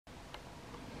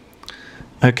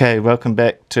Okay, welcome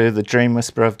back to the Dream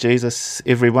Whisper of Jesus,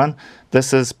 everyone.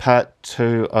 This is part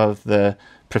 2 of the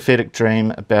prophetic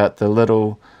dream about the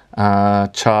little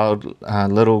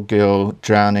little girl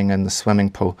drowning in the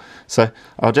swimming pool. So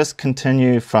I'll just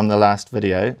continue from the last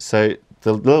video. So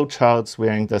the little child's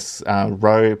wearing this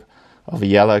robe of a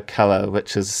yellow colour,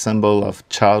 which is a symbol of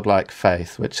childlike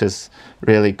faith, which is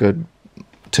really good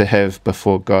to have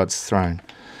before God's throne.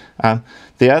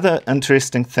 The other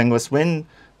interesting thing was when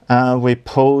we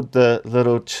pulled the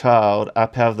little child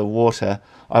up out of the water,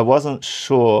 I wasn't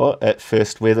sure at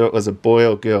first whether it was a boy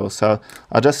or girl, so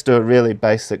I'll just do a really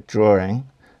basic drawing.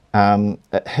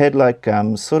 It had like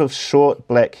sort of short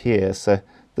black hair, so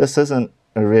this isn't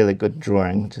a really good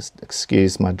drawing, just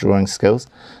excuse my drawing skills,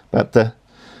 but the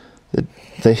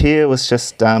hair was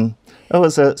just, it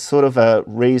was a sort of a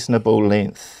reasonable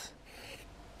length,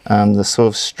 the sort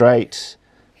of straight,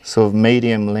 sort of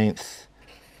medium length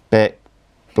back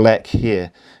black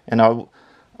hair. And at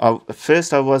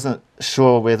first I wasn't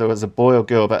sure whether it was a boy or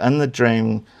girl, but in the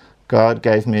dream God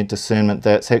gave me discernment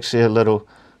that it's actually a little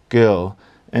girl.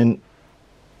 And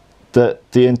the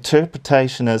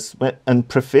interpretation is, in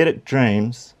prophetic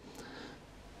dreams,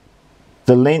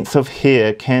 the length of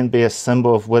hair can be a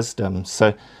symbol of wisdom.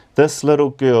 So this little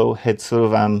girl had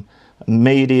sort of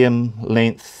medium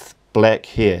length black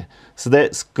hair, so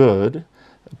that's good.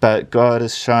 But God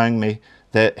is showing me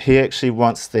that he actually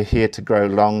wants the hair to grow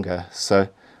longer. So,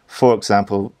 for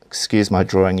example, excuse my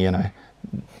drawing,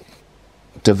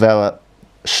 develop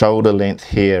shoulder length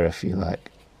hair, if you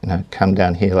like, come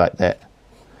down here like that.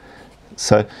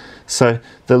 So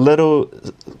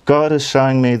God is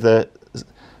showing me that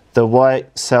the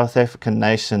white South African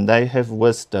nation, they have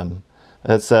wisdom.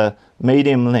 It's a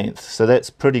medium length, so that's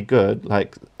pretty good.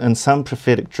 Like in some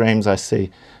prophetic dreams I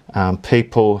see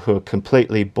people who are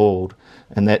completely bald,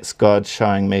 and that's God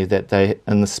showing me that they,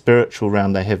 in the spiritual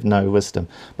realm, they have no wisdom.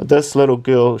 But this little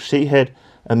girl, she had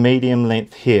a medium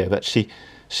length hair, but she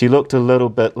looked a little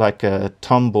bit like a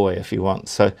tomboy, if you want.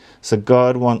 So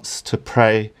God wants to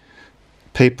pray,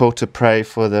 people to pray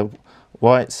for the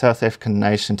white South African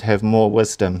nation to have more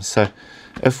wisdom. So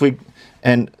that's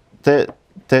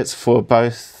for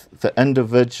both the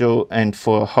individual and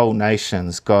for whole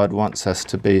nations. God wants us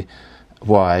to be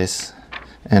wise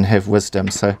and have wisdom.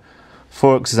 So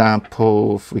for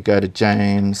example, if we go to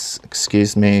James,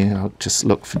 excuse me, I'll just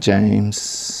look for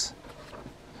James.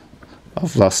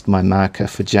 I've lost my marker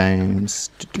for James.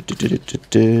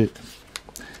 Here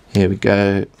we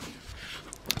go.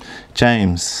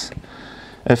 James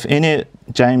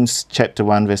chapter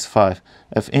 1 verse 5.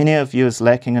 If any of you is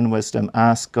lacking in wisdom,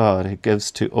 ask God, who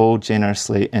gives to all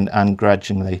generously and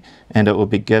ungrudgingly, and it will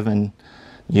be given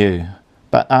you.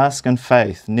 But ask in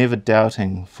faith, never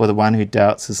doubting, for the one who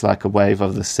doubts is like a wave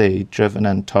of the sea, driven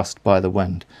and tossed by the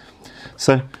wind.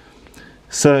 So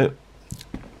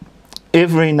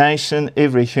every nation,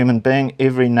 every human being,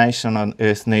 every nation on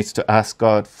earth needs to ask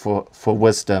God for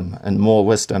wisdom and more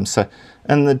wisdom. So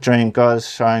in the dream, God is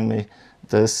showing me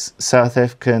this South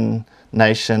African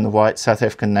nation, the white South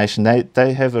African nation,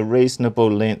 they have a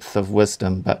reasonable length of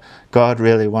wisdom, but God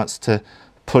really wants to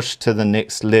push to the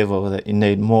next level, that you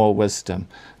need more wisdom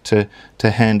to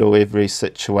handle every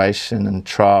situation and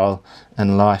trial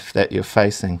in life that you're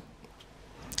facing.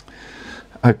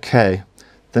 Okay,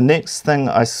 the next thing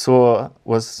I saw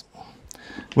was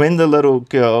when the little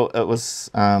girl, it was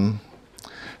a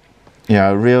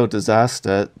real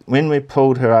disaster. When we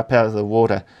pulled her up out of the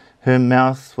water, her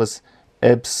mouth was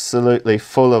absolutely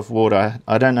full of water.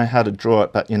 I don't know how to draw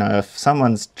it, but if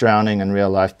someone's drowning in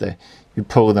real life, you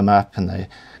pull them up and they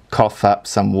cough up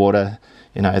some water,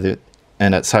 and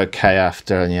it's okay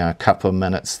after a couple of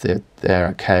minutes, they're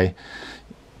okay.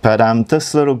 But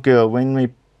this little girl, when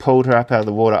we pulled her up out of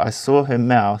the water, I saw her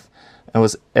mouth, it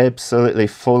was absolutely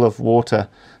full of water,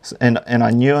 and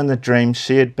I knew in the dream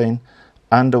she had been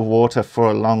underwater for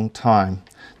a long time,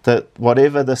 that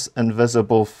whatever this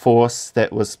invisible force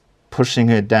that was pushing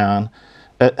her down,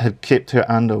 it had kept her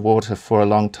underwater for a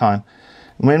long time.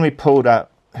 And when we pulled her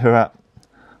up,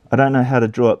 I don't know how to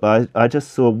draw it, but I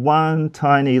just saw one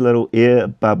tiny little air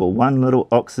bubble, one little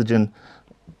oxygen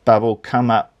bubble come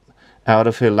up out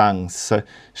of her lungs. So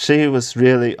she was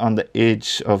really on the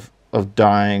edge of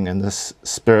dying in this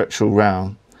spiritual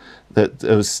realm. That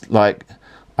it was like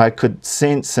I could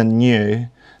sense and knew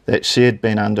that she had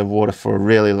been underwater for a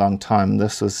really long time.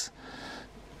 This was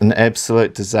an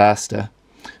absolute disaster.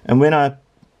 And when I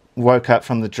woke up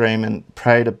from the dream and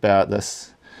prayed about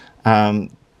this, the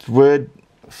word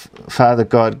Father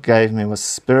God gave me was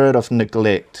spirit of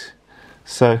neglect.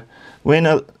 So when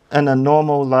in a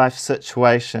normal life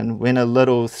situation, when a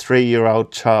little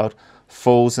 3-year-old child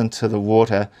falls into the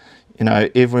water, you know,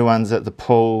 everyone's at the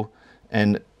pool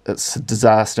and it's a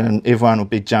disaster and everyone will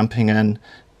be jumping in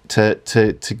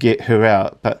to get her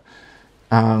out. But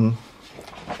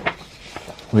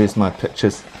where's my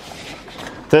pictures?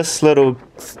 This little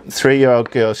 3-year-old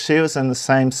girl, she was in the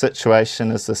same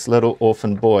situation as this little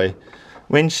orphan boy.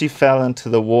 When she fell into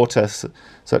the water, so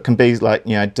it can be like,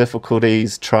 you know,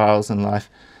 difficulties, trials in life,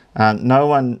 no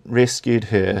one rescued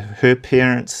her. Her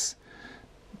parents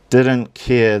didn't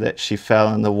care that she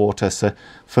fell in the water. So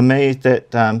for me,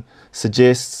 that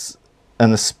suggests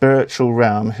in the spiritual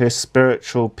realm, her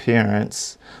spiritual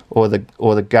parents or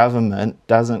the government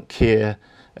doesn't care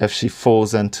if she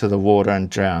falls into the water and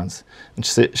drowns. And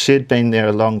she'd been there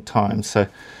a long time, so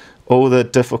all the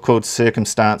difficult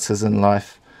circumstances in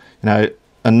life, you know,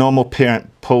 a normal parent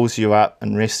pulls you up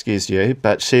and rescues you,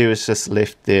 but she was just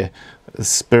left there, the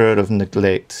spirit of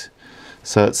neglect.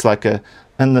 So it's like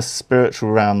in the spiritual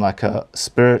realm, like a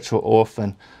spiritual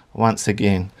orphan once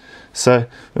again. So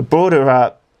we brought her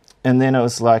up, and then it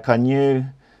was like I knew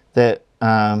that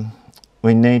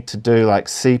we need to do like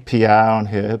CPR on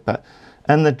her, but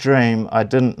in the dream I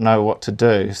didn't know what to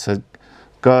do. So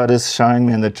God is showing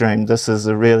me in the dream this is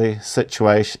a really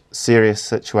serious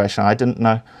situation. I didn't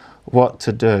know what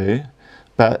to do,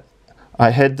 but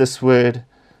I had this word,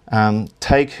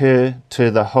 take her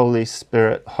to the Holy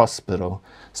Spirit hospital.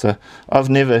 So I've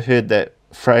never heard that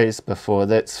phrase before.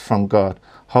 That's from God,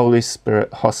 Holy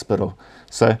Spirit hospital.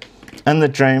 So in the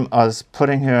dream I was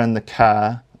putting her in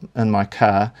my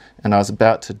car, and I was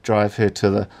about to drive her to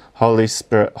the Holy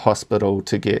Spirit hospital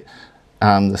to get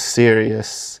the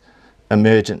serious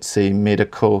emergency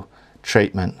medical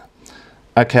treatment.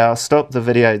 Okay, I'll stop the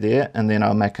video there and then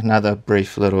I'll make another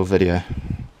brief little video.